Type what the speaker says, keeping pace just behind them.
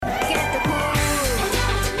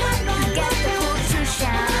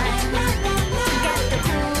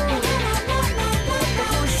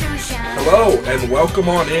and welcome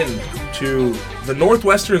on in to the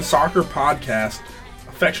Northwestern Soccer Podcast,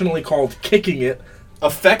 affectionately called Kicking It.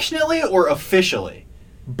 Affectionately or officially?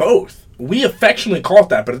 Both. We affectionately call it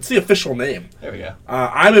that, but it's the official name. There we go.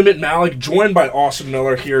 I'm Amit Mallik, joined by Austin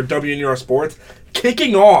Miller here at WNUR Sports,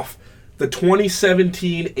 kicking off the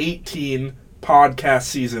 2017-18 podcast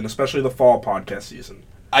season, especially the fall podcast season.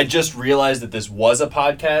 I just realized that this was a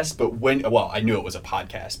podcast, but I knew it was a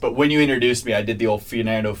podcast, but when you introduced me, I did the old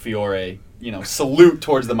Fernando Fiore, salute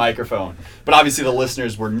towards the microphone. But obviously the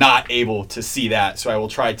listeners were not able to see that, so I will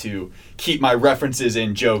try to keep my references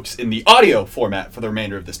and jokes in the audio format for the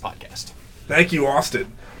remainder of this podcast. Thank you,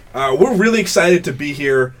 Austin. We're really excited to be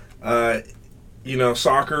here.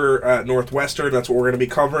 Soccer at Northwestern, that's what we're going to be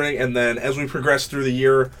covering. And then as we progress through the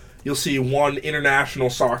year, you'll see one international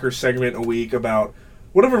soccer segment a week about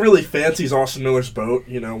whatever really fancies Austin Miller's boat,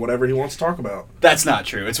 whatever he wants to talk about. That's not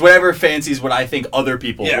true. It's whatever fancies what I think other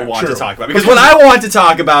people will want true. to talk about. Because what I want to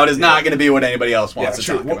talk about is not going to be what anybody else wants to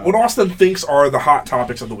talk about. What Austin thinks are the hot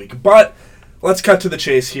topics of the week. But let's cut to the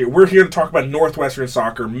chase here. We're here to talk about Northwestern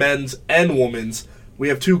soccer, men's and women's. We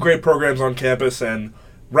have two great programs on campus, and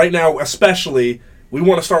right now especially, we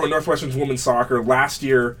want to start with Northwestern's women's soccer. Last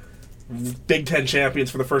year, Big Ten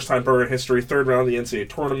champions for the first time in program history, third round of the NCAA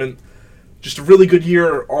tournament. Just a really good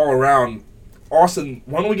year all around. Austin,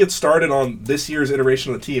 why don't we get started on this year's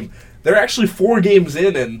iteration of the team? They're actually 4 games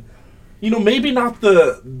in, and maybe not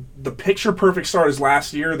the picture-perfect start as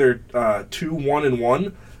last year. They're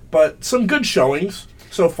 2-1-1, but some good showings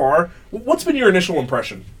so far. What's been your initial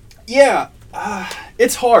impression? Yeah,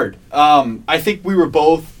 it's hard. I think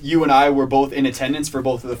you and I were both in attendance for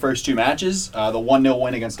both of the first 2 matches, the 1-0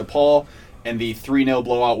 win against DePaul and the 3-0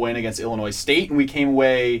 blowout win against Illinois State, and we came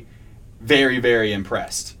away very, very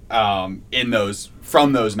impressed from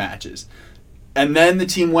those matches. And then the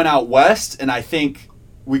team went out west, and I think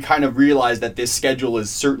we kind of realized that this schedule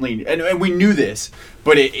is certainly, and we knew this,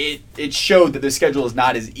 but it showed that the schedule is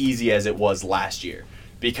not as easy as it was last year,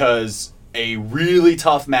 because a really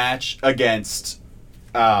tough match against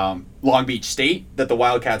Long Beach State that the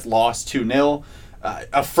Wildcats lost 2-0.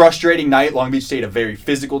 A frustrating night. Long Beach State, a very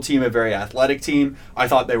physical team, a very athletic team. I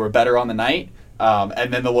thought they were better on the night.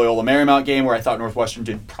 And then the Loyola Marymount game, where I thought Northwestern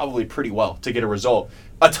did probably pretty well to get a result.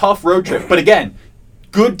 A tough road trip, but again,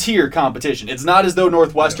 good tier competition. It's not as though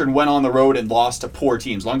Northwestern went on the road and lost to poor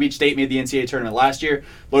teams. Long Beach State made the NCAA tournament last year.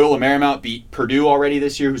 Loyola Marymount beat Purdue already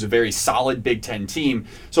this year, who's a very solid Big Ten team.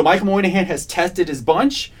 So Michael Moynihan has tested his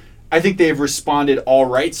bunch. I think they've responded all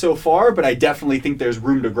right so far, but I definitely think there's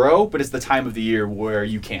room to grow, but it's the time of the year where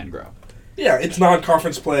you can grow. Yeah, it's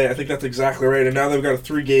non-conference play. I think that's exactly right. And now they've got a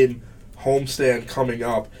 3-game homestand coming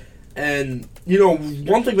up. And,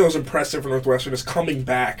 one thing that was impressive for Northwestern is coming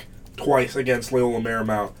back twice against Loyola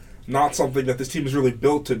Marymount. Not something that this team is really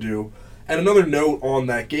built to do. And another note on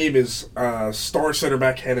that game is star center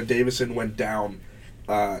back Hannah Davison went down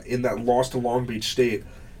in that loss to Long Beach State.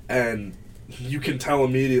 And you can tell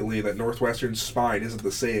immediately that Northwestern's spine isn't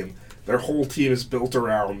the same. Their whole team is built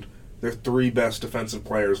around their 3 best defensive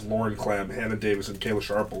players, Lauren Clem, Hannah Davison, Kayla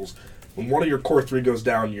Sharples. When one of your core 3 goes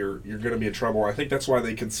down, you're going to be in trouble. I think that's why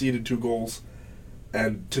they conceded 2 goals.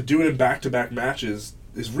 And to do it in back-to-back matches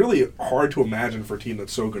is really hard to imagine for a team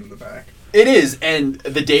that's so good in the back. It is, and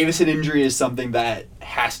the Davison injury is something that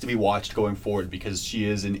has to be watched going forward because she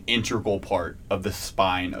is an integral part of the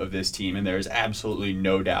spine of this team, and there is absolutely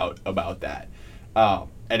no doubt about that.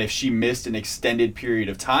 And if she missed an extended period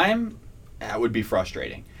of time, that would be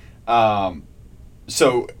frustrating.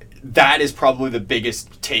 So that is probably the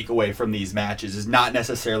biggest takeaway from these matches, is not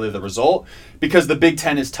necessarily the result, because the Big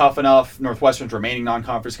Ten is tough enough, Northwestern's remaining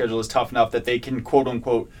non-conference schedule is tough enough that they can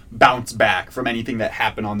quote-unquote bounce back from anything that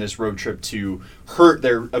happened on this road trip to hurt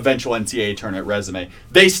their eventual NCAA tournament resume.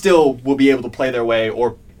 They still will be able to play their way,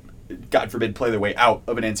 or God forbid, play their way out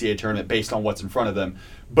of an NCAA tournament based on what's in front of them.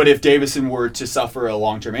 But if Davison were to suffer a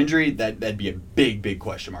long-term injury, that'd be a big, big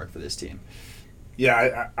question mark for this team.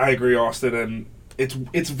 Yeah, I agree, Austin, and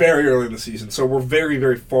it's very early in the season, so we're very,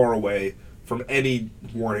 very far away from any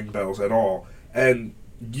warning bells at all. And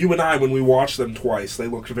you and I, when we watched them twice, they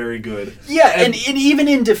looked very good. Yeah, and even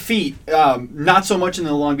in defeat, not so much in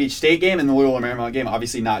the Long Beach State game and the Loyola Marymount game,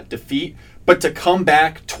 obviously not defeat, but to come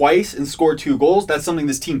back twice and score 2 goals, that's something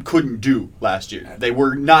this team couldn't do last year. They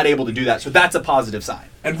were not able to do that, so that's a positive sign.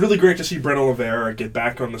 And really great to see Brenna Oliveira get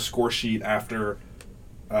back on the score sheet after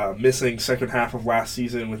missing second half of last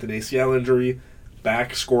season with an ACL injury.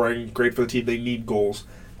 Back scoring, great for the team. They need goals.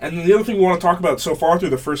 And then the other thing we want to talk about so far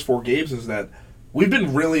through the first 4 games is that we've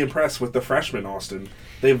been really impressed with the freshmen, Austin.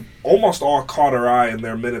 They've almost all caught our eye in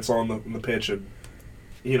their minutes on the pitch, and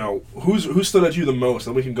who stood out to you the most?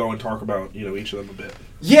 And we can go and talk about each of them a bit.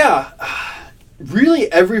 Yeah,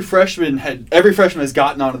 really, every freshman has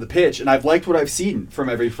gotten onto the pitch, and I've liked what I've seen from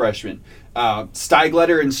every freshman.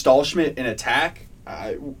 Steigletter and Stahlschmidt in attack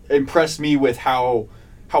impressed me with how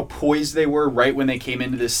poised they were right when they came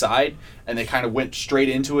into this side, and they kind of went straight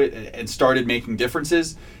into it and started making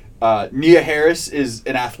differences. Nia Harris is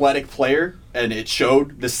an athletic player, and it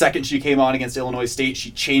showed. The second she came on against Illinois State,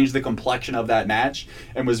 she changed the complexion of that match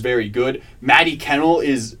and was very good. Maddie Kennel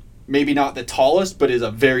is maybe not the tallest, but is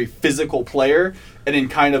a very physical player, and in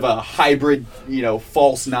kind of a hybrid,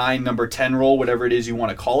 false 9, number 10 role, whatever it is you want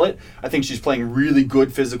to call it. I think she's playing really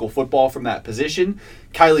good physical football from that position.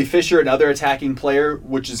 Kylie Fisher, another attacking player,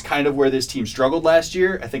 which is kind of where this team struggled last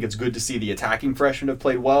year. I think it's good to see the attacking freshmen have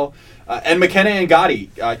played well. And McKenna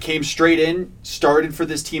Ngati came straight in, started for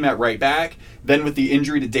this team at right back, then with the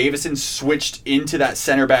injury to Davison, switched into that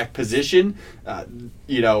center back position,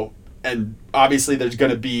 and obviously there's going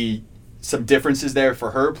to be some differences there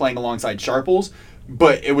for her playing alongside Sharples,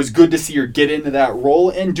 but it was good to see her get into that role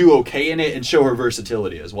and do okay in it and show her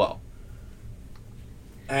versatility as well.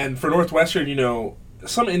 And for Northwestern,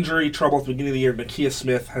 some injury trouble at the beginning of the year. Nakia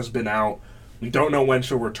Smith has been out. We don't know when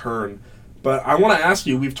she'll return. But I want to ask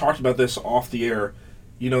you, we've talked about this off the air,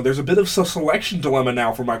 there's a bit of a selection dilemma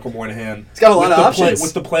now for Michael Moynihan. He's got a lot of options.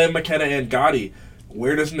 With the play of McKenna and Gotti.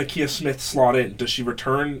 Where does Nakia Smith slot in? Does she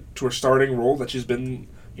return to her starting role that she's been,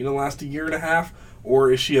 the last year and a half?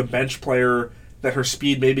 Or is she a bench player that her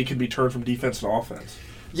speed maybe can be turned from defense to offense?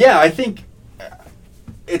 Yeah, I think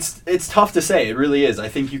it's tough to say. It really is. I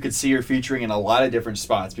think you could see her featuring in a lot of different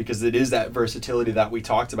spots because it is that versatility that we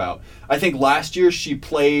talked about. I think last year she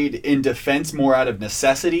played in defense more out of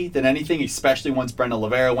necessity than anything, especially once Brenda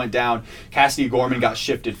Lavera went down. Cassidy Gorman got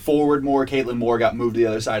shifted forward more. Caitlin Moore got moved to the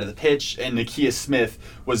other side of the pitch. And Nakia Smith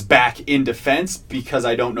was back in defense because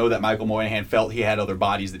I don't know that Michael Moynihan felt he had other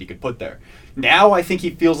bodies that he could put there. Now I think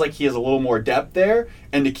he feels like he has a little more depth there.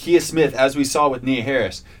 And Nakia Smith, as we saw with Nia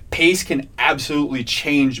Harris, pace can absolutely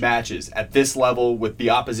change matches at this level with the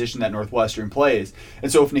opposition that Northwestern plays.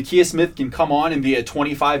 And so if Nakia Smith can come on and be a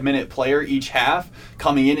 25-minute player each half,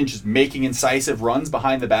 coming in and just making incisive runs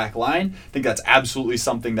behind the back line, I think that's absolutely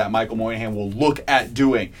something that Michael Moynihan will look at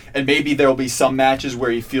doing. And maybe there'll be some matches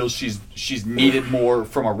where he feels she's needed more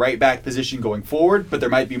from a right back position going forward, but there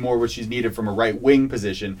might be more where she's needed from a right wing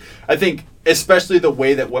position. I think especially the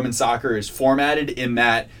way that women's soccer is formatted in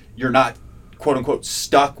that you're not quote-unquote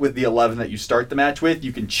stuck with the 11 that you start the match with.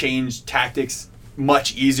 You can change tactics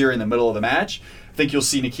much easier in the middle of the match. I think you'll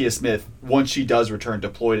see Nakia Smith, once she does return,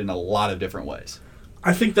 deployed in a lot of different ways.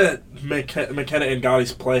 I think that McKenna and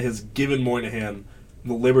Gotti's play has given Moynihan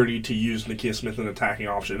the liberty to use Nakia Smith in an attacking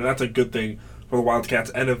option, and that's a good thing for the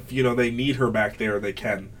Wildcats. And if they need her back there, they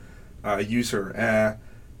can use her.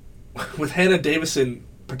 With Hannah Davison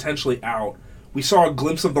potentially out, we saw a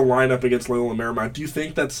glimpse of the lineup against Loyola Marymount. Do you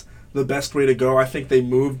think that's the best way to go? I think they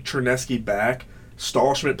moved Chernesky back,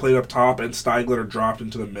 Stahlschmidt played up top, and Steigletter dropped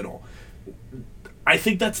into the middle. I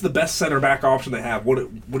think that's the best center back option they have. What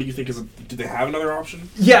do you think do they have another option?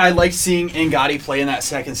 Yeah, I like seeing Ngati play in that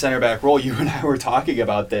second center back role. You and I were talking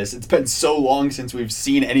about this. It's been so long since we've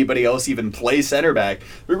seen anybody else even play center back.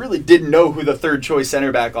 We really didn't know who the third choice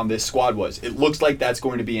center back on this squad was. It looks like that's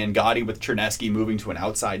going to be Ngati with Chernesky moving to an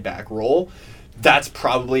outside back role. That's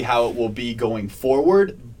probably how it will be going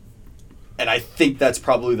forward. And I think that's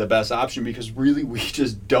probably the best option because really we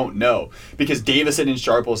just don't know. Because Davison and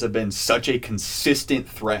Sharples have been such a consistent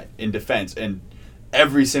threat in defense. And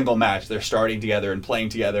every single match they're starting together and playing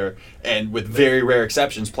together, and with very rare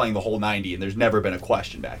exceptions playing the whole 90, and there's never been a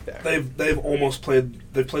question back there. They've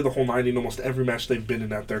played the whole 90 in almost every match they've been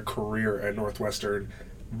in at their career at Northwestern.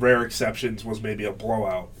 Rare exceptions was maybe a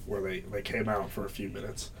blowout where they came out for a few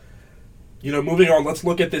minutes. Moving on, let's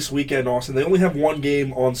look at this weekend, Austin. They only have one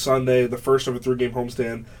game on Sunday, the first of a 3-game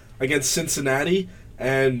homestand against Cincinnati.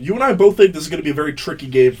 And you and I both think this is going to be a very tricky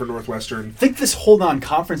game for Northwestern. I think this whole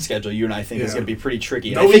non-conference schedule, you and I think, is going to be pretty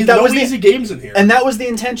tricky. No easy games in here. And that was the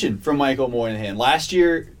intention from Michael Moynihan. Last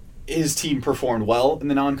year, his team performed well in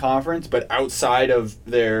the non-conference, but outside of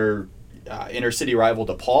their inner-city rival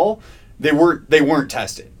DePaul, they weren't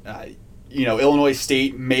tested. Illinois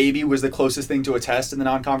State maybe was the closest thing to a test in the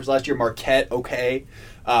non-conference last year. Marquette, okay.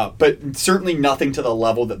 But certainly nothing to the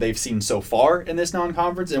level that they've seen so far in this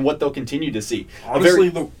non-conference and what they'll continue to see.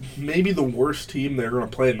 Honestly, maybe the worst team they're going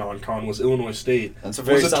to play in non-con was Illinois State. That's a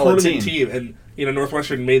very solid tournament team. And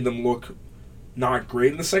Northwestern made them look not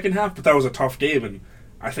great in the second half, but that was a tough game. And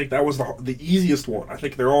I think that was the easiest one. I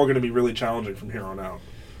think they're all going to be really challenging from here on out.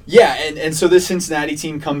 Yeah, and so this Cincinnati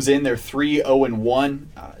team comes in. They're 3-0-1,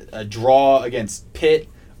 a draw against Pitt,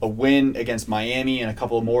 a win against Miami and a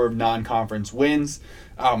couple more non-conference wins.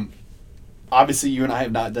 Obviously, you and I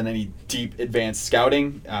have not done any deep advanced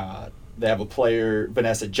scouting. They have a player,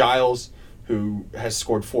 Vanessa Giles, who has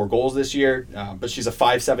scored 4 goals this year, but she's a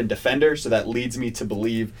 5'7" defender, so that leads me to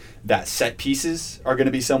believe that set pieces are going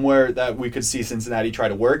to be somewhere that we could see Cincinnati try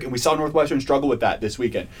to work, and we saw Northwestern struggle with that this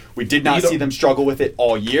weekend. We did not see them struggle with it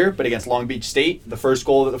all year, but against Long Beach State, the first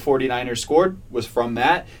goal that the 49ers scored was from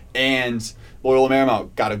that, and Loyola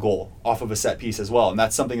Marymount got a goal off of a set piece as well, and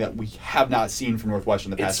that's something that we have not seen from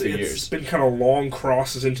Northwestern the past few years. It's been kind of long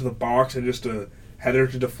crosses into the box and just a header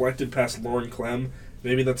to deflected past Lauren Clem.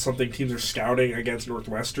 Maybe that's something teams are scouting against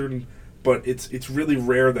Northwestern, but it's really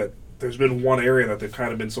rare that there's been one area that they've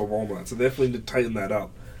kind of been so vulnerable at. So they definitely need to tighten that up.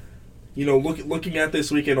 Looking at this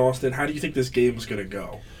weekend, Austin, how do you think this game is going to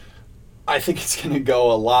go? I think it's going to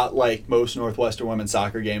go a lot like most Northwestern women's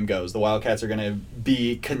soccer game goes. The Wildcats are going to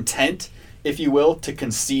be content, if you will, to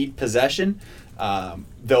concede possession.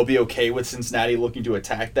 They'll be okay with Cincinnati looking to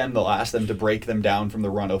attack them. They'll ask them to break them down from the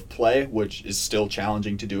run of play, which is still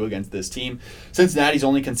challenging to do against this team. Cincinnati's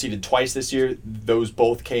only conceded twice this year. Those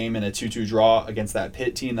both came in a 2-2 draw against that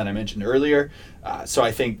Pitt team that I mentioned earlier. So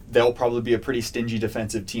I think they'll probably be a pretty stingy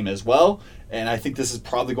defensive team as well. And I think this is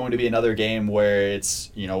probably going to be another game where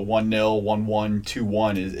it's 1-0, 1-1,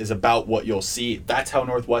 2-1 is about what you'll see. That's how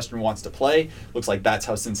Northwestern wants to play. Looks like that's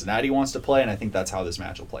how Cincinnati wants to play, and I think that's how this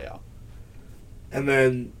match will play out. And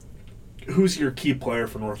then, who's your key player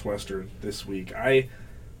for Northwestern this week? I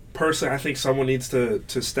think someone needs to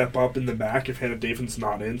step up in the back if Hannah Dafin's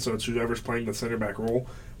not in, so it's whoever's playing the center back role.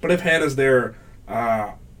 But if Hannah's there,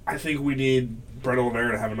 I think we need Brenna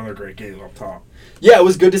Olivera to have another great game up top. Yeah, it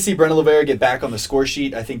was good to see Brenna Olivera get back on the score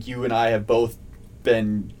sheet. I think you and I have both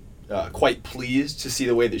been quite pleased to see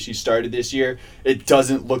the way that she started this year. It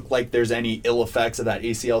doesn't look like there's any ill effects of that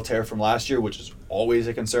ACL tear from last year, which is always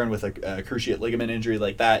a concern with a cruciate ligament injury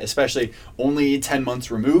like that, especially only 10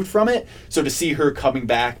 months removed from it. So to see her coming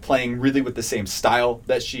back, playing really with the same style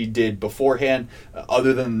that she did beforehand,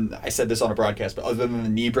 other than, I said this on a broadcast, but other than the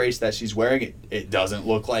knee brace that she's wearing, it doesn't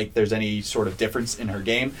look like there's any sort of difference in her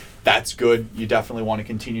game. That's good. You definitely want to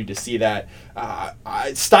continue to see that.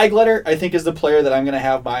 Steigletter, I think, is the player that I'm going to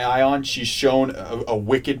have my eye on. She's shown a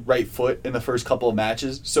wicked right foot in the first couple of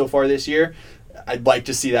matches so far this year. I'd like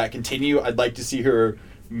to see that continue. I'd like to see her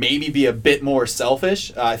maybe be a bit more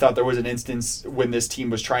selfish. I thought there was an instance when this team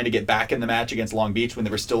was trying to get back in the match against Long Beach when they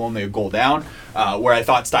were still only a goal down, where I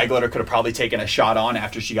thought Steigletter could have probably taken a shot on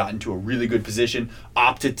after she got into a really good position,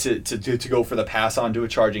 opted to go for the pass on to a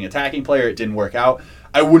charging attacking player. It didn't work out.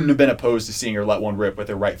 I wouldn't have been opposed to seeing her let one rip with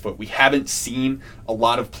her right foot. We haven't seen a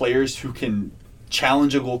lot of players who can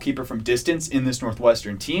challenge a goalkeeper from distance in this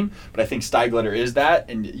Northwestern team, but I think Steigletter is that,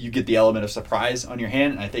 and you get the element of surprise on your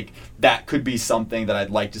hand, and I think that could be something that I'd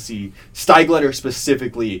like to see Steigletter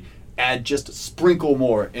specifically add just a sprinkle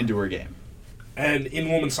more into her game. And in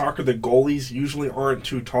women's soccer, the goalies usually aren't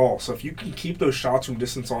too tall, so if you can keep those shots from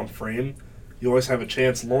distance on frame, you always have a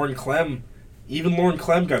chance. Lauren Clem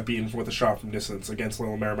got beaten with a shot from distance against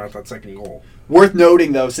Loyola Marymount, that second goal. Worth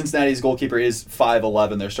noting, though, Cincinnati's goalkeeper is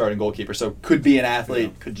 5'11", their starting goalkeeper, so could be an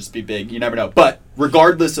athlete, could just be big. You never know. But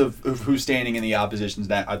regardless of who's standing in the opposition's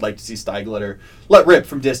net, I'd like to see Steigletter let rip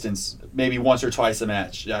from distance, maybe once or twice a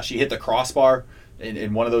match. She hit the crossbar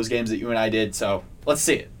in one of those games that you and I did, so let's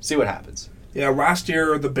see it. See what happens. Yeah, last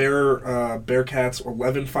year the Bearcats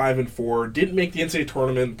 11-5-4 didn't make the NCAA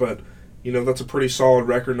tournament, but that's a pretty solid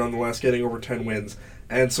record nonetheless, getting over 10 wins.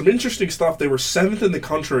 And some interesting stuff, they were 7th in the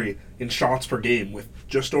country in shots per game with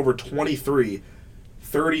just over 23,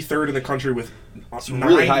 33rd in the country with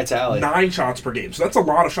really high tally. 9 shots per game. So that's a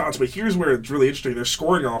lot of shots, but here's where it's really interesting. Their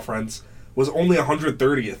scoring offense was only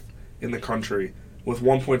 130th in the country with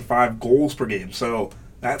 1.5 goals per game. So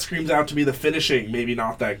that screams out to me the finishing maybe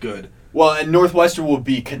not that good. Well, and Northwestern will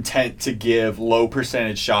be content to give low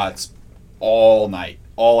percentage shots all night,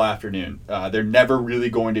 all afternoon. They're never really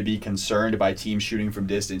going to be concerned by teams shooting from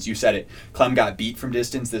distance. You said it. Clem got beat from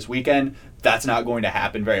distance this weekend. That's not going to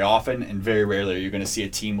happen very often, and very rarely are you going to see a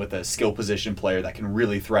team with a skill position player that can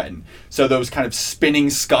really threaten. So those kind of spinning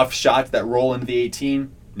scuff shots that roll into the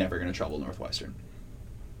 18, never going to trouble Northwestern.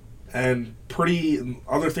 And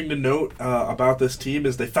other thing to note about this team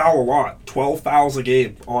is they foul a lot. 12 fouls a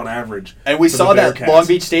game on average. And we saw that Long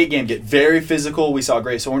Beach State game get very physical. We saw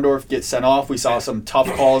Grace Orndorff get sent off. We saw some tough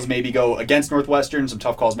calls maybe go against Northwestern, some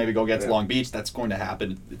tough calls maybe go against Long Beach. That's going to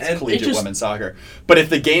happen. It's collegiate women's soccer. But if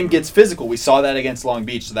the game gets physical, we saw that against Long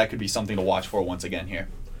Beach, so that could be something to watch for once again here.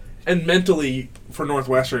 And mentally, for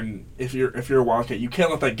Northwestern, if you're a Wildcat, you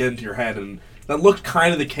can't let that get into your head. And that looked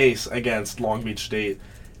kind of the case against Long Beach State.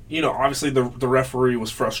 obviously the referee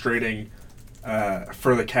was frustrating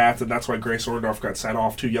for the Cats, and that's why Grace Orndorff got sent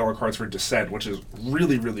off 2 yellow cards for dissent, which is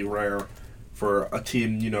really, really rare for a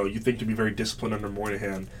team, you think to be very disciplined under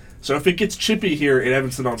Moynihan. So if it gets chippy here in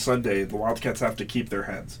Evanston on Sunday, the Wildcats have to keep their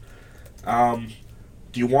heads.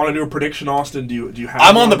 Do you want to do a prediction, Austin? Do you have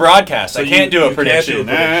I'm one? on the broadcast. So I can't do a prediction. Can't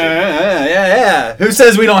do a prediction. Yeah. Who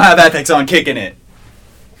says we don't have ethics on Kicking It?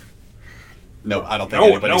 No, I don't think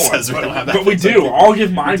anybody says we don't have ethics. But we do. I'll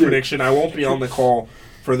give my prediction. I won't be on the call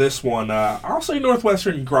for this one. I'll say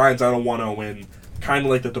Northwestern grinds out a 1-0 win, kind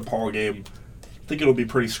of like the DePaul game. I think it'll be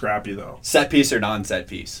pretty scrappy, though. Set piece or non-set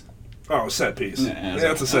piece? Oh, set piece.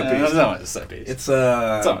 Yeah, it's a set piece. It's always a set piece. It's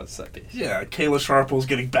always a set piece. Yeah, Kayla Sharple's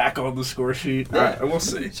getting back on the score sheet. Yeah. All right, we'll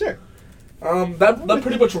see. Sure. That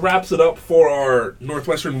pretty much wraps it up for our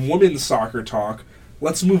Northwestern women's soccer talk.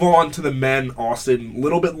 Let's move on to the men, Austin. A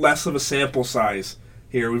little bit less of a sample size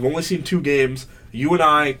here. We've only seen 2 games. You and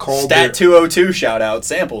I called Stat 202 shout out,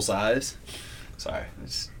 sample size. Sorry.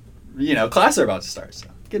 Class are about to start, so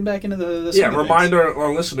getting back into the swing of remind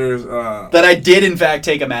our listeners that I did in fact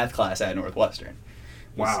take a math class at Northwestern.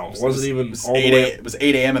 Wow, wasn't even it was all the way. It was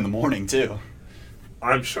 8 a.m. in the morning too.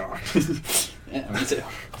 I'm shocked. Yeah, me too.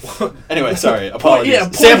 Anyway, sorry, apologies. Yeah,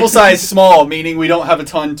 sample size small, meaning we don't have a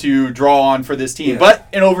ton to draw on for this team. Yeah. But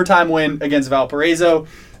an overtime win against Valparaiso,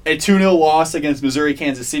 a 2-0 loss against Missouri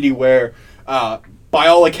Kansas City, where by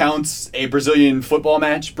all accounts, a Brazilian football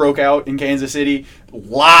match broke out in Kansas City. A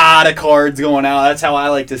lot of cards going out. That's how I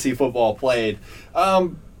like to see football played.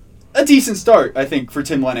 A decent start, I think, for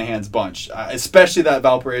Tim Lenihan's bunch, especially that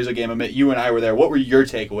Valparaiso game. Amit, you and I were there. What were your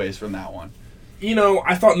takeaways from that one?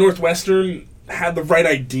 I thought Northwestern had the right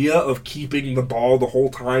idea of keeping the ball the whole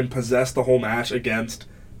time, possessed the whole match against,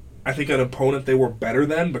 I think, an opponent they were better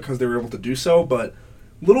than because they were able to do so, but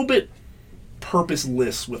a little bit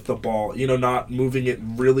purposeless with the ball, not moving it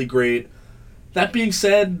really great. That being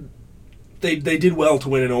said, they did well to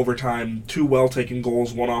win in overtime. 2 well-taken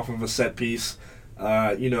goals, one off of a set piece.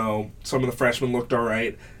 Some of the freshmen looked all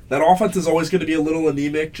right. That offense is always going to be a little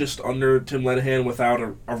anemic just under Tim Lenihan without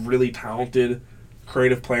a really talented,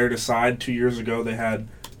 creative player to side. 2 years ago, they had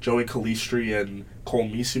Joey Calistri and Cole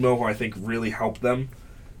Misimo, who I think really helped them.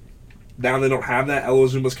 Now they don't have that. Ella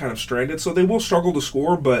Zuma's kind of stranded, so they will struggle to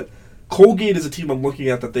score, but Colgate is a team I'm looking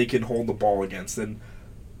at that they can hold the ball against. And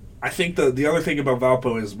I think the other thing about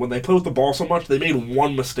Valpo is when they play with the ball so much, they made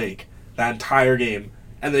 1 mistake that entire game,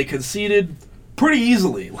 and they conceded pretty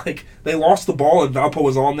easily. Like, they lost the ball, and Valpo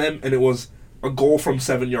was on them, and it was a goal from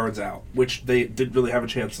 7 yards out, which they didn't really have a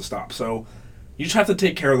chance to stop. So you just have to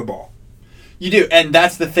take care of the ball. You do, and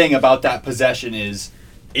that's the thing about that possession is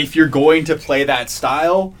if you're going to play that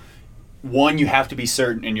style, one, you have to be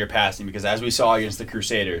certain in your passing because as we saw against the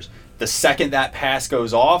Crusaders, the second that pass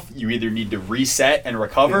goes off, you either need to reset and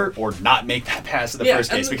recover or not make that pass in the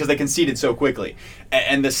first case because they conceded so quickly.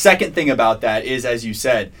 And the second thing about that is, as you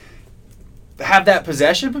said, have that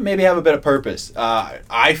possession, but maybe have a bit of purpose.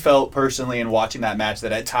 I felt personally in watching that match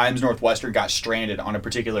that at times Northwestern got stranded on a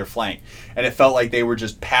particular flank, and it felt like they were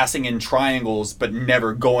just passing in triangles but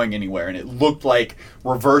never going anywhere, and it looked like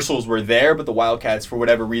reversals were there, but the Wildcats, for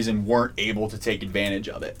whatever reason, weren't able to take advantage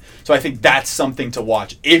of it. So I think that's something to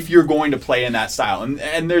watch if you're going to play in that style,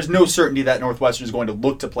 and there's no certainty that Northwestern is going to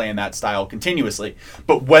look to play in that style continuously,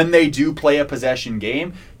 but when they do play a possession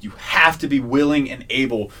game, you have to be willing and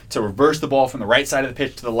able to reverse the ball from the right side of the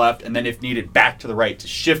pitch to the left, and then if needed, back to the right to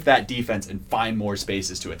shift that defense and find more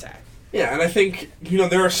spaces to attack. Yeah, and I think,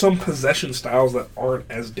 there are some possession styles that aren't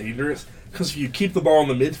as dangerous, because if you keep the ball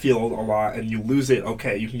in the midfield a lot and you lose it,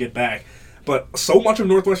 okay, you can get back. But so much of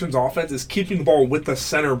Northwestern's offense is keeping the ball with the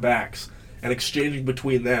center backs and exchanging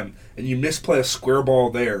between them, and you misplay a square ball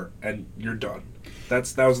there, and you're done.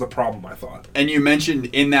 That was the problem, I thought. And you mentioned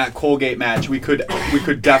in that Colgate match, we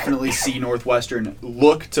could definitely see Northwestern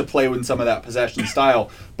look to play with some of that possession style.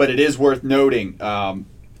 But it is worth noting,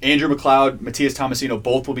 Andrew McLeod, Matias Tomasino,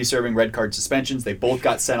 both will be serving red card suspensions. They both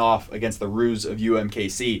got sent off against the Roos of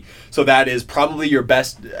UMKC. So that is probably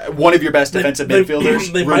one of your best defensive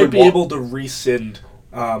midfielders. They might be able to rescind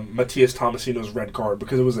Matias Tomasino's red card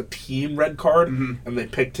because it was a team red card, and they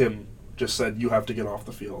picked him. Just said you have to get off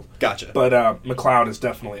the field. Gotcha. But McLeod is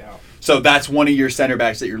definitely out. So that's one of your center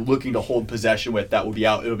backs that you're looking to hold possession with that will be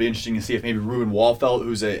out. It'll be interesting to see if maybe Ruben Wallfeld,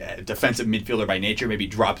 who's a defensive midfielder by nature, maybe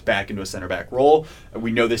drops back into a center back role.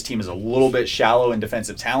 We know this team is a little bit shallow in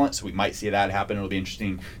defensive talent, so we might see that happen. It'll be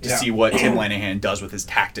interesting to see what Tim Lenihan does with his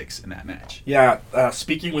tactics in that match. Yeah,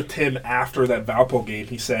 speaking with Tim after that Valpo game,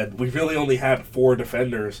 he said, we really only had 4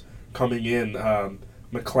 defenders coming in.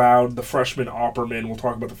 McLeod, the freshman Opperman, we'll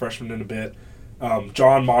talk about the freshman in a bit,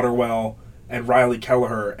 John Motterwell, and Riley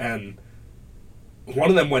Kelleher, and one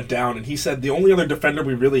of them went down, and he said the only other defender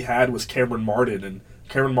we really had was Cameron Martin, and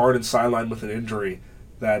Cameron Martin's sidelined with an injury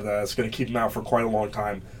that is going to keep him out for quite a long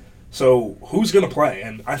time. So who's going to play?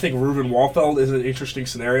 And I think Ruben Wallfeld is an interesting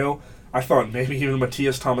scenario. I thought maybe even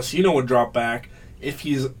Matias Tomasino would drop back. If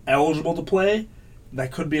he's eligible to play,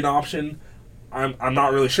 that could be an option. I'm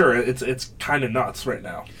not really sure. It's kind of nuts right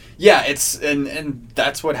now. Yeah, and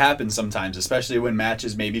that's what happens sometimes, especially when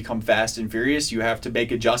matches may become fast and furious. You have to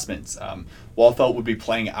make adjustments. Wallfeld would be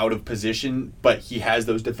playing out of position, but he has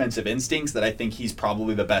those defensive instincts that I think he's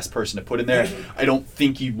probably the best person to put in there. I don't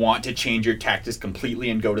think you'd want to change your tactics completely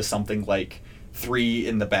and go to something like 3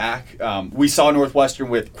 in the back. We saw Northwestern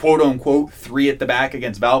with quote-unquote 3 at the back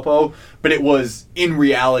against Valpo, but it was in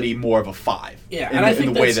reality more of a 5. Yeah, and I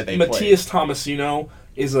think the way that they Matias Tomasino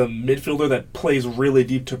is a midfielder that plays really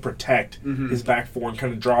deep to protect his back four and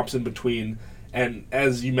kind of drops in between. And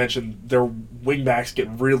as you mentioned, their wing backs get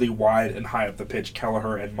really wide and high up the pitch,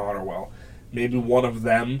 Kelleher and Motterwell. Maybe one of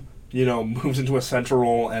them, moves into a central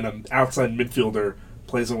role and an outside midfielder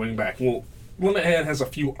plays a wing back. Well, Moynihan has a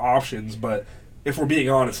few options, but if we're being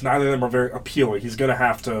honest, neither of them are very appealing. He's going to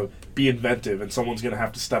have to be inventive, and someone's going to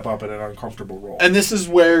have to step up in an uncomfortable role. And this is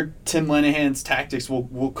where Tim Moynihan's tactics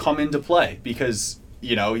will come into play because,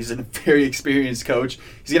 he's a very experienced coach.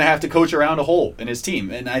 He's going to have to coach around a hole in his team,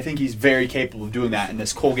 and I think he's very capable of doing that. And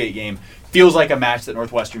this Colgate game feels like a match that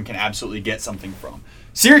Northwestern can absolutely get something from.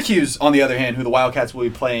 Syracuse, on the other hand, who the Wildcats will be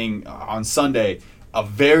playing on Sunday, a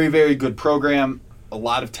very, very good program, a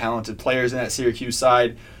lot of talented players in that Syracuse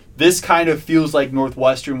side. This kind of feels like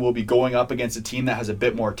Northwestern will be going up against a team that has a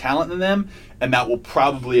bit more talent than them, and that will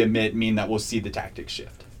probably mean that we'll see the tactics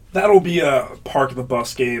shift. That'll be a park of the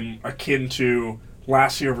bus game akin to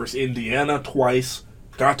last year versus Indiana twice,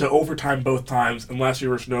 got to overtime both times, and last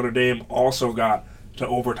year versus Notre Dame also got to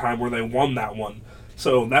overtime where they won that one.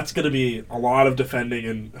 So that's going to be a lot of defending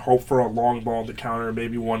and hope for a long ball to counter,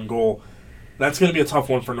 maybe one goal. That's going to be a tough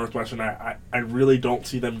one for Northwestern. I really don't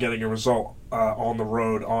see them getting a result on the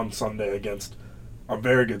road on Sunday against a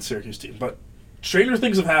very good Syracuse team. But stranger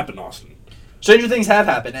things have happened, Austin. Stranger things have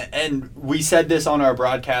happened, and we said this on our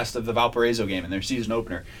broadcast of the Valparaiso game in their season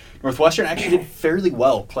opener. Northwestern actually did fairly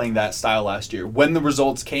well playing that style last year. When the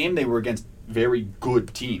results came, they were against very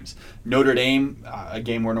good teams. Notre Dame, a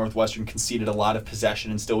game where Northwestern conceded a lot of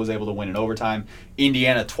possession and still was able to win in overtime.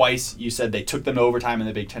 Indiana twice, you said they took them to overtime in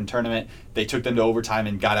the Big Ten tournament. They took them to overtime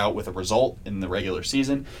and got out with a result in the regular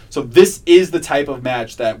season. So this is the type of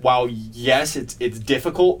match that while, yes, it's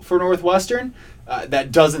difficult for Northwestern,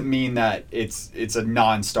 that doesn't mean that it's a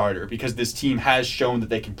non-starter because this team has shown that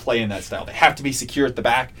they can play in that style. They have to be secure at the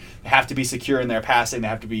back. They have to be secure in their passing. They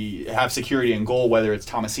have to have security in goal, whether it's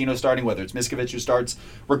Tomasino starting, whether it's Miskovic who starts.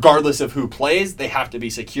 Regardless of who plays, they have to be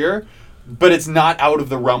secure. But it's not out of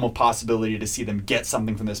the realm of possibility to see them get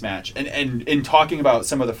something from this match. And in talking about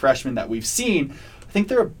some of the freshmen that we've seen, I think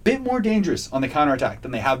they're a bit more dangerous on the counterattack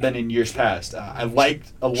than they have been in years past. I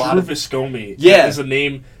liked a lot of Viscomi. Yeah, is a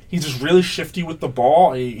name. He's just really shifty with the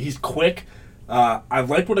ball. He's quick. I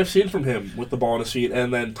like what I've seen from him with the ball on his feet.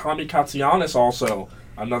 And then Tommy Katsianis also,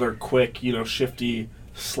 another quick, shifty,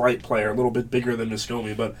 slight player, a little bit bigger than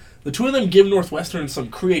Viscomi. But the two of them give Northwestern some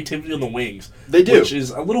creativity on the wings. They do. Which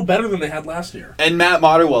is a little better than they had last year. And Matt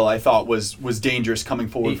Motterwell, I thought, was dangerous coming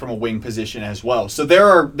forward from a wing position as well. So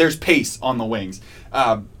there's pace on the wings.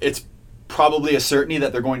 It's probably a certainty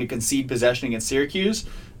that they're going to concede possession against Syracuse.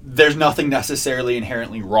 There's nothing necessarily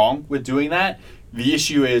inherently wrong with doing that. The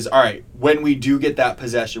issue is, all right, when we do get that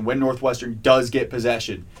possession, when Northwestern does get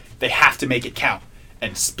possession, they have to make it count.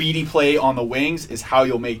 And speedy play on the wings is how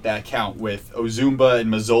you'll make that count. With Ozumba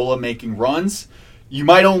and Mazzola making runs, you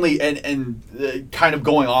might only, kind of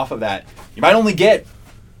going off of that, you might only get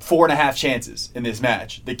 4.5 chances in this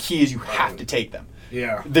match. The key is you have to take them.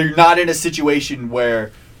 Yeah. They're not in a situation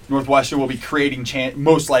where Northwestern will be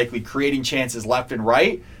most likely creating chances left and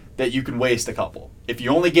right that you can waste a couple. If you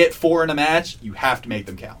only get 4 in a match, you have to make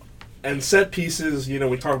them count. And set pieces,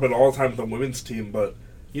 we talk about it all the time with the women's team, but,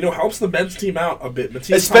 helps the men's team out a bit.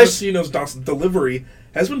 Matias Tomasino's delivery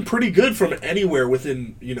has been pretty good from anywhere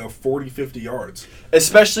within, 40, 50 yards.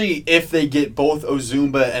 Especially if they get both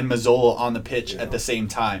Ozumba and Mazzola on the pitch at the same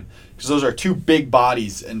time. Because those are two big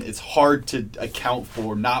bodies, and it's hard to account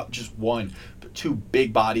for not just one, but two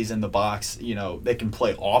big bodies in the box. They can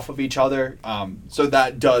play off of each other. So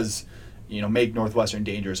that does, make Northwestern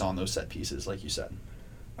dangerous on those set pieces, like you said.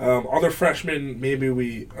 Other freshmen,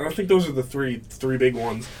 I think those are the three big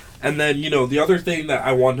ones. And then, the other thing that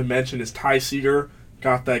I wanted to mention is Ty Seeger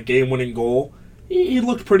got that game-winning goal. He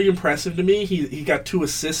looked pretty impressive to me. He got 2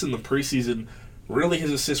 assists in the preseason. Really,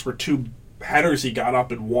 his assists were 2 headers he got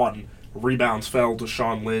up and won. Rebounds fell to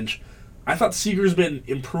Sean Lynch. I thought Seeger's been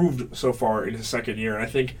improved so far in his second year, and I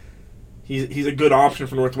think he's a good option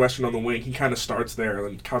for Northwestern on the wing. He kind of starts there,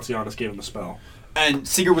 and Katsianis gave him the spell. And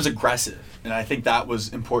Seeger was aggressive, and I think that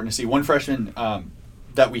was important to see. One freshman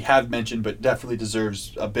that we have mentioned but definitely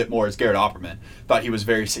deserves a bit more is Garrett Opperman. Thought he was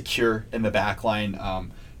very secure in the back line.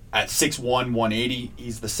 At 6'1", 180,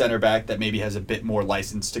 he's the center back that maybe has a bit more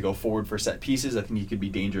license to go forward for set pieces. I think he could be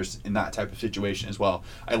dangerous in that type of situation as well.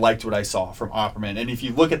 I liked what I saw from Opperman. And if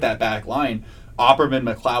you look at that back line,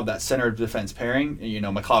 Opperman-McLeod, that center of defense pairing,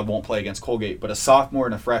 McLeod won't play against Colgate, but a sophomore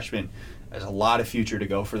and a freshman, there's a lot of future to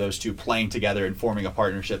go for those two playing together and forming a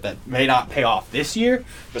partnership that may not pay off this year,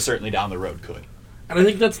 but certainly down the road could. And I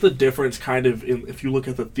think that's the difference kind of if you look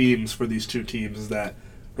at the themes for these two teams is that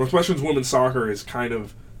Northwestern's women's soccer is kind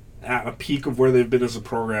of at a peak of where they've been as a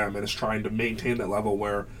program and is trying to maintain that level,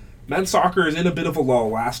 where men's soccer is in a bit of a lull.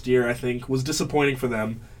 Last year, I think, was disappointing for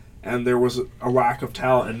them, and there was a lack of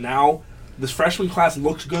talent. And now this freshman class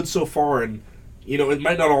looks good so far, and it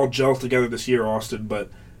might not all gel together this year, Austin,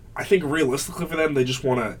 but I think realistically for them, they just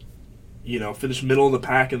want to finish middle of the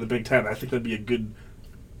pack in the Big Ten. I think that'd be a good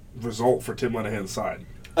result for Tim Moynihan's side.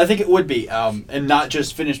 I think it would be, and not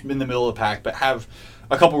just finish in the middle of the pack, but have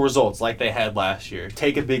a couple results like they had last year.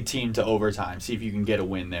 Take a big team to overtime, see if you can get a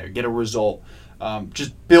win there, get a result.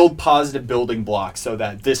 Just build positive building blocks so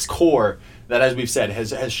that this core that, as we've said,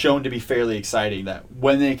 has shown to be fairly exciting, that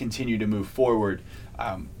when they continue to move forward,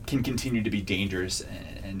 can continue to be dangerous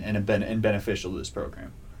and beneficial to this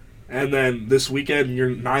program. And then this weekend, you're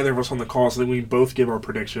neither of us on the call, so then we can both give our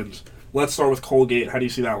predictions. Let's start with Colgate. How do you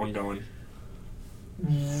see that one going?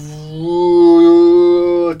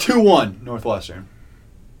 2-1 Northwestern.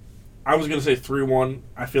 I was going to say 3-1.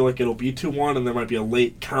 I feel like it'll be 2-1, and there might be a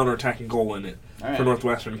late counterattacking goal in it for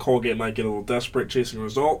Northwestern. Colgate might get a little desperate chasing a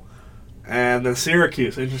result. And then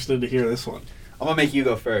Syracuse. Interested to hear this one. I'm going to make you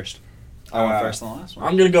go first. I went first on the last one.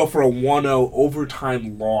 I'm going to go for a 1-0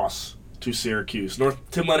 overtime loss to Syracuse.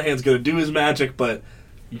 Tim Moynihan's going to do his magic, but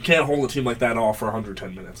you can't hold a team like that off for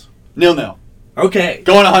 110 minutes. 0-0. Okay.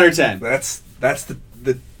 Going 110. That's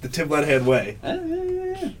the Tim Moynihan way.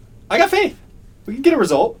 I got faith. We can get a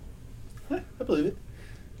result. I believe it.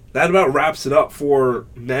 That about wraps it up for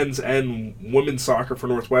men's and women's soccer for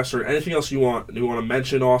Northwestern. Anything else you want to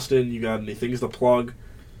mention, Austin? You got any things to plug?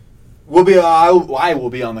 I will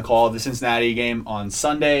be on the call of the Cincinnati game on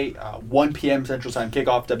Sunday, 1 p.m. Central Time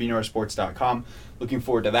kickoff, WNorthSports.com. Looking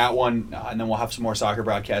forward to that one. And then we'll have some more soccer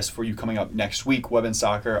broadcasts for you coming up next week. Women's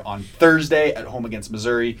soccer on Thursday at home against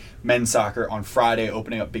Missouri. Men's soccer on Friday,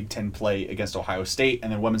 opening up Big Ten play against Ohio State.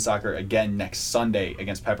 And then women's soccer again next Sunday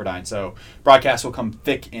against Pepperdine. So broadcasts will come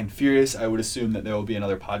thick and furious. I would assume that there will be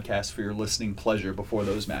another podcast for your listening pleasure before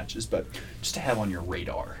those matches, but just to have on your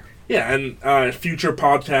radar. Yeah, and future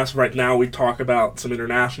podcasts right now, we talk about some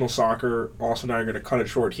international soccer. Austin and I are going to cut it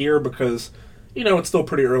short here because it's still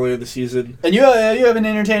pretty early in the season. And you have an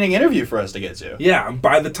entertaining interview for us to get to. Yeah,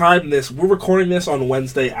 by the time we're recording this on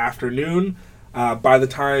Wednesday afternoon. By the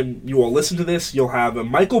time you all listen to this, you'll have a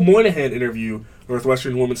Michael Moynihan interview,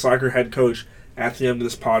 Northwestern women's soccer head coach, at the end of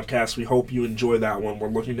this podcast. We hope you enjoy that one. We're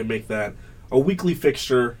looking to make that a weekly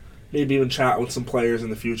fixture, maybe even chat with some players in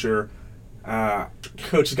the future.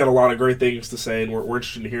 Coach has got a lot of great things to say, and we're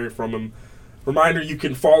interested in hearing from him. Reminder, you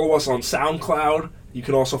can follow us on SoundCloud. You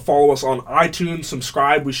can also follow us on iTunes.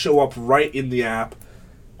 Subscribe. We show up right in the app.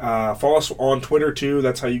 Follow us on Twitter, too.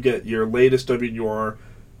 That's how you get your latest WNUR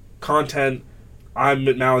content. I'm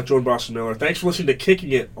Amit Mallik, joined by Austin Miller. Thanks for listening to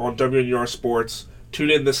Kicking It on WNUR Sports. Tune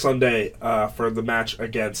in this Sunday for the match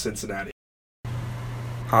against Cincinnati.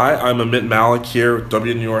 Hi, I'm Amit Mallik here with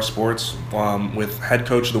WNUR Sports with head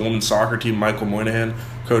coach of the women's soccer team, Michael Moynihan.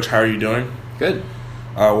 Coach, how are you doing? Good.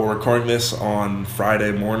 We're recording this on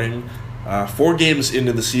Friday morning. 4 games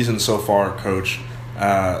into the season so far, Coach.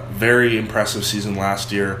 Very impressive season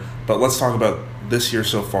last year. But let's talk about this year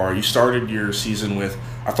so far. You started your season with,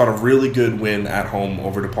 I thought, a really good win at home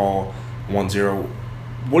over DePaul, 1-0.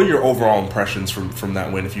 What are your overall impressions from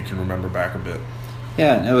that win, if you can remember back a bit?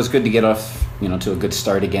 Yeah, it was good to get off, to a good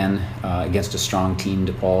start again against a strong team.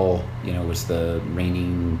 DePaul, was the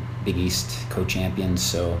reigning Big East co-champions,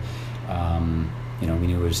 so we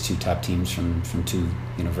knew it was 2 top teams from 2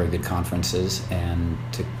 very good conferences, and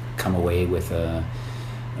to come away with a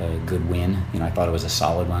good win. I thought it was a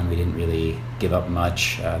solid one. We didn't really give up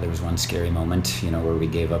much. There was one scary moment, where we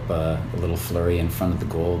gave up a little flurry in front of the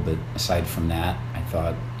goal, but aside from that, I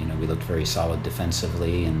thought we looked very solid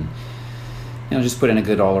defensively and just put in a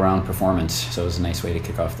good all-around performance. So it was a nice way to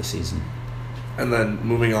kick off the season. And then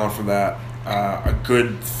moving on from that, a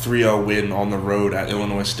good 3-0 win on the road at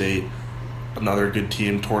Illinois State. another good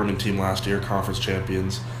team, tournament team last year, conference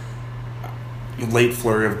champions. Late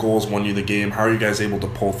flurry of goals won you the game. How are you guys able to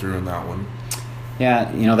pull through in that one?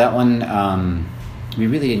 Yeah, that one, we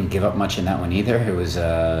really didn't give up much in that one either.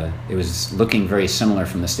 It was looking very similar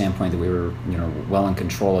from the standpoint that we were, well in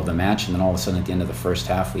control of the match, and then all of a sudden at the end of the first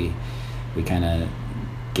half, we kind of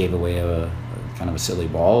gave away a kind of a silly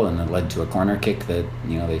ball, and it led to a corner kick that,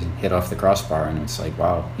 they hit off the crossbar, and it's like,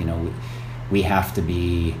 wow, we have to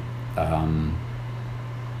be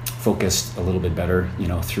focused a little bit better,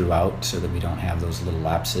 throughout, so that we don't have those little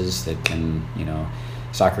lapses that can,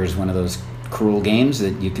 soccer is one of those cruel games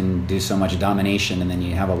that you can do so much domination and then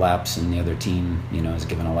you have a lapse and the other team, is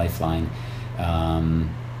given a lifeline.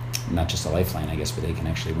 Not just a lifeline, I guess, but they can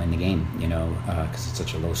actually win the game, because it's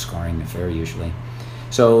such a low-scoring affair usually.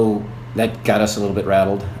 So that got us a little bit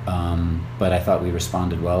rattled, but I thought we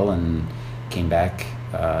responded well and came back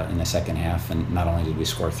in the second half, and not only did we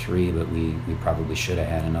score 3, but we probably should have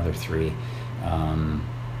had another 3.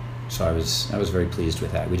 So I was very pleased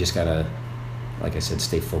with that. We just gotta, like I said,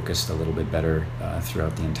 stay focused a little bit better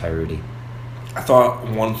throughout the entirety. I thought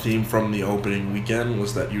one theme from the opening weekend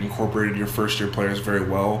was that you incorporated your first-year players very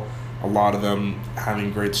well, a lot of them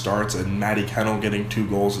having great starts, and Maddie Kennel getting 2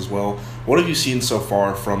 goals as well. What have you seen so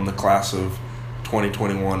far from the class of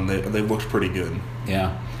 2021? They looked pretty good.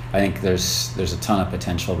 Yeah, I think there's a ton of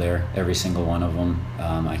potential there. Every single one of them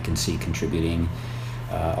I can see contributing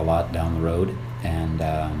a lot down the road. And,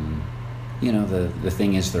 the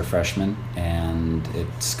thing is they're freshmen, and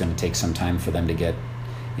it's going to take some time for them to get,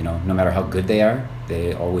 no matter how good they are,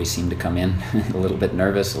 they always seem to come in a little bit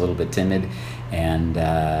nervous, a little bit timid, and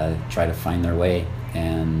try to find their way.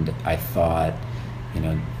 And I thought,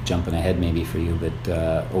 jumping ahead maybe for you,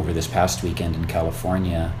 but over this past weekend in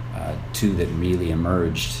California, 2 that really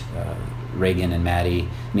emerged, Reagan and Maddie,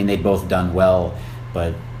 they'd both done well,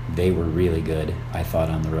 but they were really good, I thought,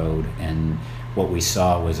 on the road. And what we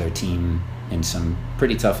saw was our team in some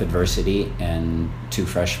pretty tough adversity, and 2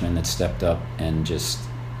 freshmen that stepped up and just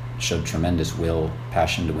showed tremendous will,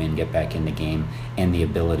 passion to win, get back in the game, and the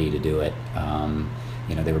ability to do it.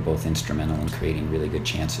 They were both instrumental in creating really good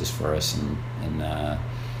chances for us and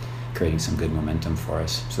creating some good momentum for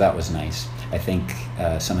us. So that was nice. I think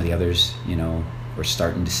some of the others, we're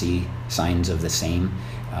starting to see signs of the same,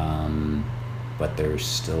 but they're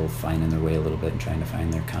still finding their way a little bit and trying to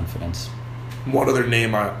find their confidence. One other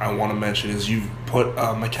name I want to mention is you've put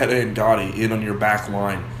McKenna and Gotti in on your back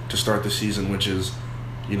line to start the season, which is,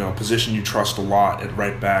 a position you trust a lot at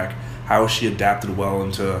right back. How has she adapted well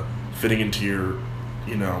into fitting into your,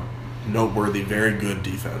 noteworthy, very good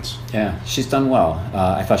defense? Yeah, she's done well.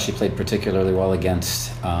 I thought she played particularly well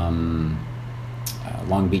against Long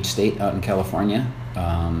Beach State out in California.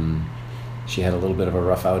 She had a little bit of a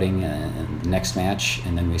rough outing in the next match,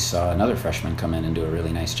 and then we saw another freshman come in and do a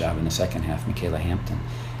really nice job in the second half, Michaela Hampton.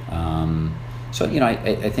 So,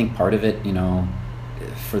 I think part of it,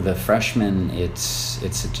 for the freshmen, it's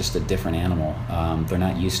just a different animal. They're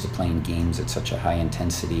not used to playing games at such a high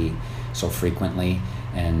intensity so frequently,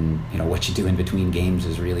 and, what you do in between games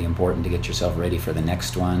is really important to get yourself ready for the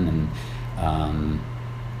next one, and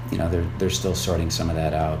they're still sorting some of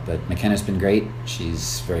that out. But McKenna's been great.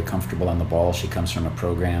 She's very comfortable on the ball. She comes from a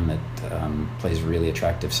program that plays really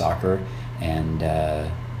attractive soccer, and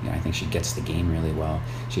I think she gets the game really well.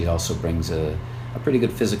 She also brings a pretty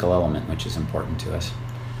good physical element, which is important to us.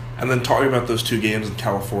 And then talking about those 2 games in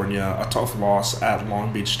California, a tough loss at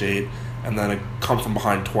Long Beach State, and then a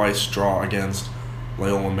come-from-behind twice draw against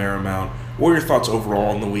Loyola Marymount. What were your thoughts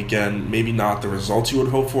overall on the weekend? Maybe not the results you would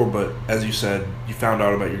hope for, but as you said, you found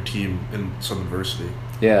out about your team in some adversity.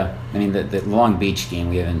 Yeah, the Long Beach game,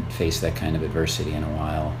 we haven't faced that kind of adversity in a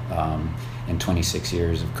while. In 26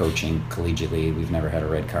 years of coaching collegiately, we've never had a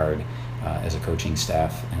red card as a coaching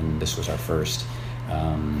staff, and this was our first.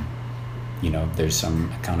 There's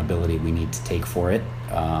some accountability we need to take for it,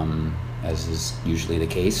 as is usually the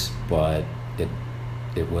case, but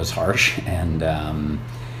it was harsh, and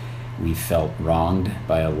we felt wronged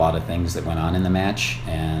by a lot of things that went on in the match,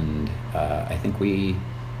 and I think we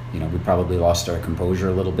probably lost our composure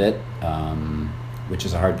a little bit, which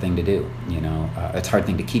is a hard thing to do. It's a hard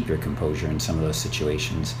thing to keep your composure in some of those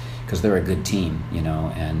situations because they're a good team,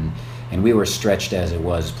 and we were stretched as it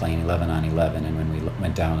was playing 11 on 11, and when we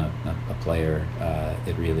went down a player,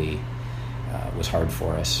 it really was hard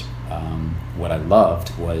for us. What I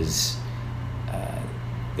loved was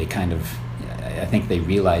I think they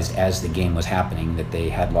realized as the game was happening that they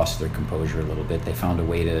had lost their composure a little bit. They found a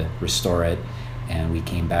way to restore it, and we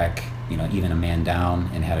came back, even a man down,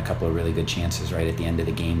 and had a couple of really good chances right at the end of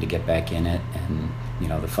the game to get back in it, and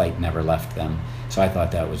the fight never left them. So I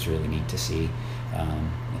thought that was really neat to see.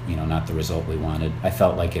 Not the result we wanted. I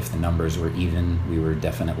felt like if the numbers were even, we were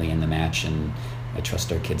definitely in the match, and I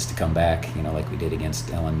trust our kids to come back, like we did against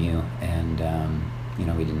LMU, and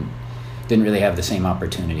we didn't really have the same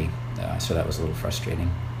opportunity, so that was a little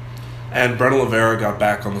frustrating. And Brenna Levera got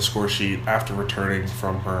back on the score sheet after returning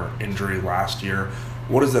from her injury last year.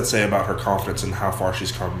 What does that say about her confidence and how far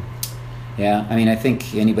she's come? Yeah, I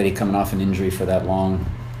think anybody coming off an injury for that long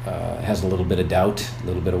has a little bit of doubt, a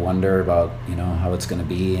little bit of wonder about, how it's going to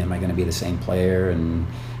be. Am I going to be the same player? And,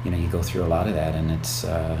 you go through a lot of that, and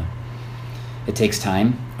it takes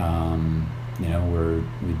time.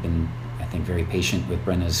 We've been, I think, very patient with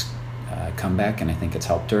Brenna's comeback, and I think it's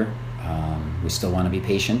helped her. We still want to be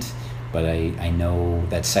patient, but I know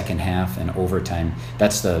that second half and overtime,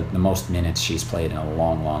 that's the most minutes she's played in a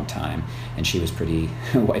long, long time, and she was pretty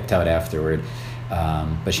wiped out afterward.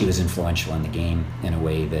 But she was influential in the game in a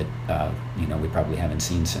way that we probably haven't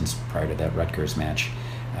seen since prior to that Rutgers match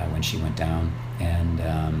when she went down, and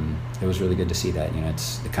it was really good to see that.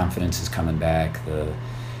 It's the confidence is coming back, the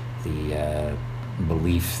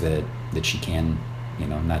belief that she can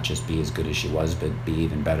not just be as good as she was, but be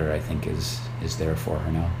even better, I think is there for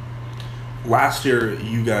her now. Last year,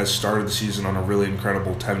 you guys started the season on a really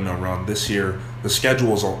incredible 10-0 run. This year, the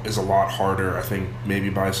schedule is a lot harder, I think, maybe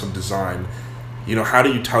by some design. How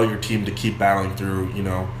do you tell your team to keep battling through,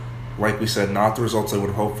 like we said, not the results they would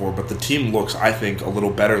have hoped for, but the team looks, I think, a little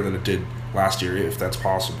better than it did last year, if that's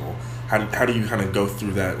possible. How do you kind of go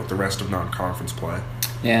through that with the rest of non-conference play?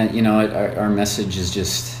 Yeah, our message is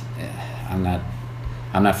just, I'm not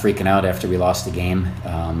freaking out after we lost the game.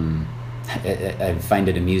 I find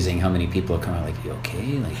it amusing how many people are coming like, you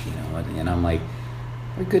okay? And I'm like,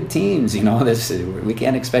 we're good teams, we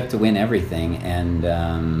can't expect to win everything. And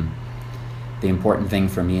the important thing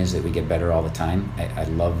for me is that we get better all the time. I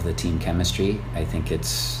love the team chemistry. I think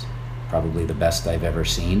it's probably the best I've ever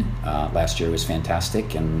seen. Last year was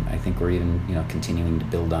fantastic, and I think we're even, continuing to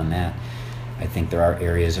build on that. I think there are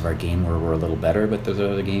areas of our game where we're a little better, but there's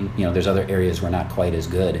other areas we're not quite as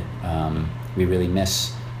good. We really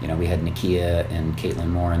miss, we had Nakia and Caitlin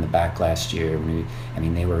Moore in the back last year.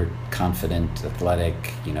 They were confident, athletic,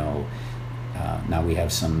 now we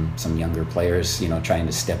have some younger players, trying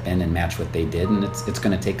to step in and match what they did, and it's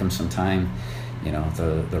going to take them some time.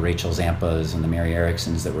 The Rachel Zampas and the Mary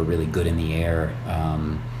Ericksons that were really good in the air.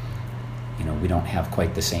 We don't have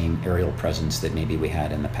quite the same aerial presence that maybe we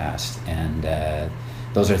had in the past, and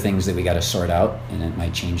those are things that we got to sort out, and it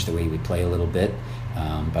might change the way we play a little bit.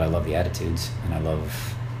 But I love the attitudes, and I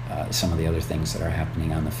love some of the other things that are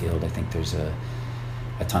happening on the field. I think there's a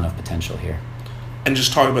ton of potential here. And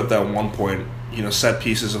just talk about that one point, set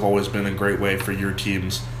pieces have always been a great way for your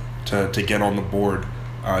teams to get on the board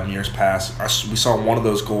in years past. We saw one of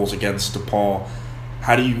those goals against DePaul.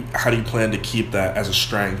 How do you plan to keep that as a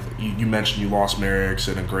strength? You mentioned you lost Mary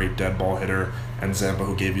Erickson, a great dead ball hitter, and Zampa,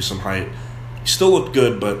 who gave you some height. You still look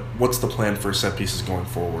good, but what's the plan for set pieces going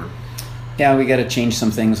forward? Yeah, we got to change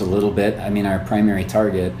some things a little bit. Our primary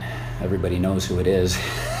target, everybody knows who it is.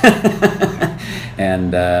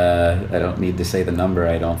 And I don't need to say the number,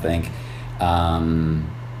 I don't think.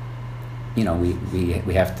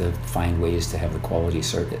 We have to find ways to have the quality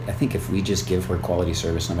service. I think if we just give her quality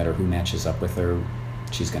service, no matter who matches up with her,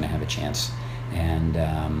 she's going to have a chance.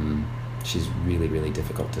 And she's really, really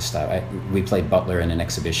difficult to stop. We played Butler in an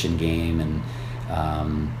exhibition game, and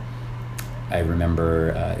I remember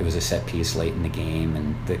it was a set piece late in the game,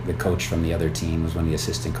 and the coach from the other team was one of the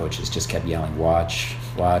assistant coaches, just kept yelling, watch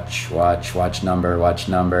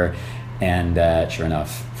number. And sure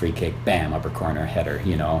enough, free kick, bam, upper corner, header.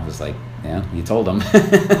 It was like, yeah, you told them.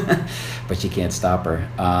 But you can't stop her.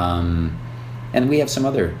 And we have some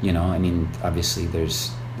other, obviously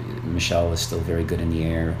there's, Michelle is still very good in the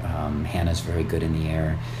air. Hannah's very good in the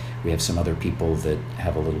air. We have some other people that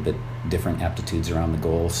have a little bit different aptitudes around the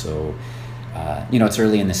goal. So, it's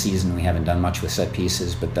early in the season. We haven't done much with set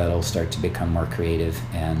pieces, but that'll start to become more creative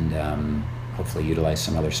and hopefully utilize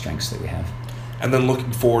some other strengths that we have. And then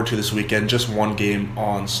looking forward to this weekend, just one game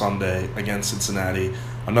on Sunday against Cincinnati.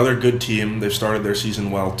 Another good team. They've started their season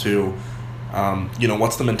well, too.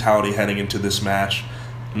 What's the mentality heading into this match?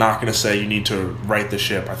 Not going to say you need to right the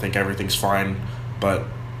ship. I think everything's fine. But,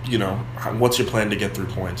 what's your plan to get 3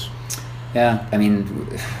 points? Yeah,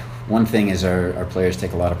 one thing is our players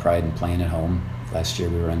take a lot of pride in playing at home. Last year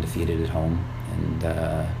we were undefeated at home, and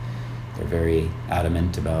they're very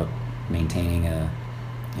adamant about maintaining a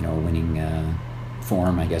winning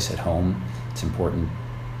form, I guess, at home. It's important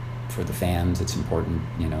for the fans. It's important,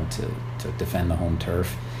 to defend the home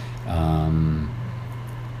turf.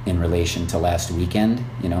 In relation to last weekend,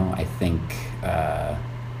 I think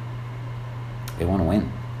they want to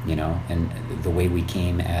win, and the way we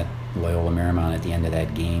came at Loyola Marymount at the end of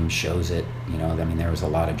that game shows it. There was a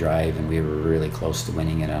lot of drive, and we were really close to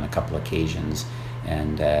winning it on a couple occasions.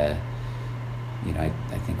 And I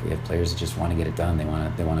think we have players that just want to get it done. They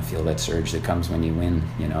want to feel that surge that comes when you win,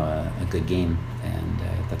 a good game, and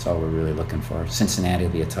that's all we're really looking for. Cincinnati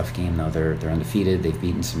will be a tough game, though. They're undefeated. They've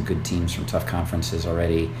beaten some good teams from tough conferences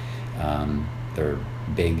already. They're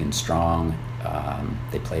big and strong.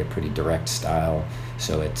 They play a pretty direct style,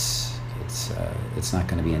 so it's not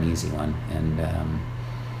going to be an easy one. And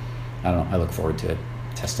I look forward to it,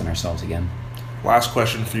 testing ourselves again. Last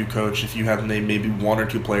question for you, Coach. If you had to name maybe one or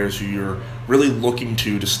two players who you're really looking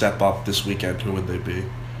to step up this weekend, who would they be?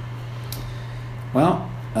 Well,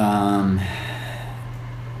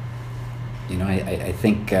 I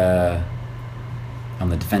think on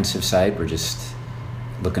the defensive side, we're just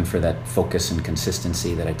looking for that focus and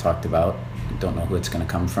consistency that I talked about. Don't know who it's going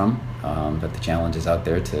to come from, but the challenge is out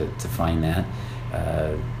there to find that.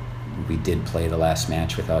 We did play the last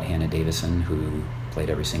match without Hannah Davison, who played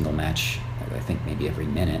every single match, I think maybe every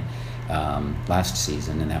minute, last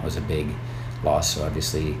season, and that was a big loss. So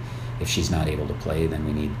obviously, if she's not able to play, then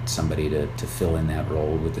we need somebody to fill in that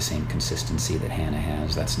role with the same consistency that Hannah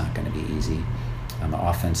has. That's not going to be easy. On the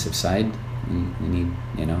offensive side, we need,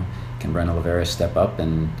 can Brenna Olivera step up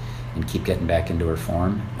and keep getting back into her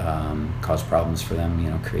form, cause problems for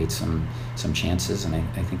them, create some chances. And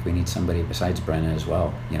I think we need somebody besides Brenna as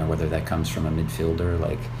well, whether that comes from a midfielder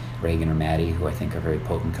like Reagan or Maddie, who I think are very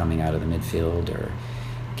potent coming out of the midfield, or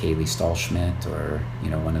Kaylee Stahlschmidt, or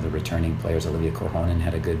one of the returning players. Olivia Korhonen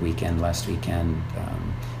had a good weekend last weekend,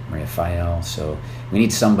 Maria Fayel. So we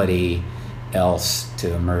need somebody else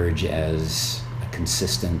to emerge as a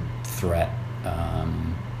consistent threat,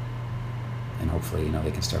 and hopefully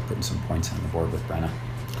they can start putting some points on the board with Brenna.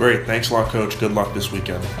 Great. Thanks a lot, Coach. Good luck this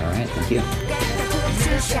weekend. All right. Thank you.